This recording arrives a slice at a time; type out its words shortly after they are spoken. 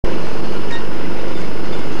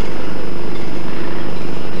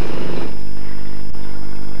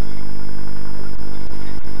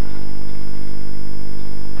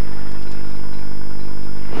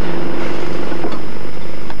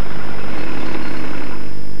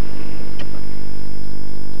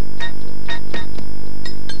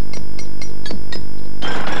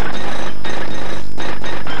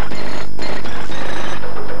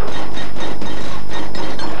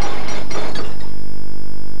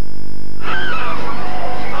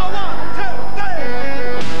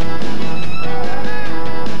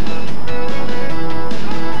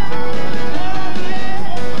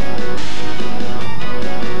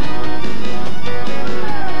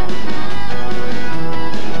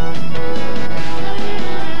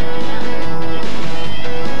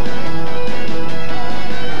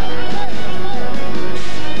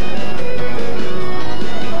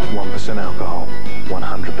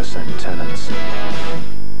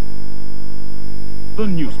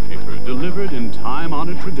delivered in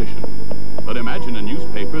time-honored tradition. But imagine a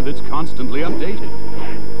newspaper that's constantly updated,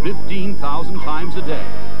 15,000 times a day.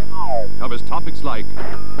 Covers topics like,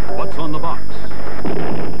 what's on the box?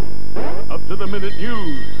 Up-to-the-minute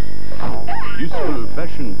news. Useful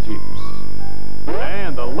fashion tips.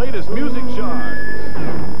 And the latest music charts.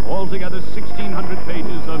 Altogether 1,600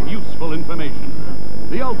 pages of useful information.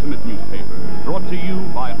 The ultimate newspaper, brought to you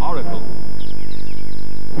by Oracle.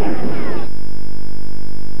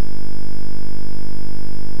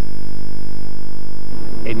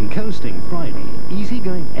 In Coasting Friday,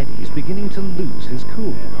 easygoing Eddie's beginning to lose his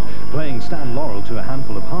cool. Playing Stan Laurel to a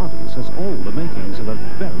handful of Hardys has all the makings of a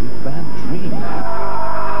very bad dream.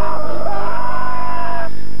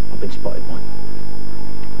 I've been spotted, Mike.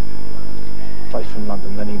 Face from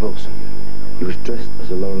London, Lenny Wilson. He was dressed as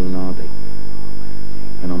a Laurel and Hardy.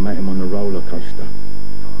 And I met him on the roller coaster,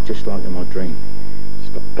 just like in my dream.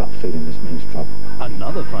 Just got a gut feeling this means trouble.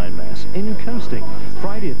 Another fine mess in Coasting,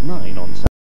 Friday at 9 on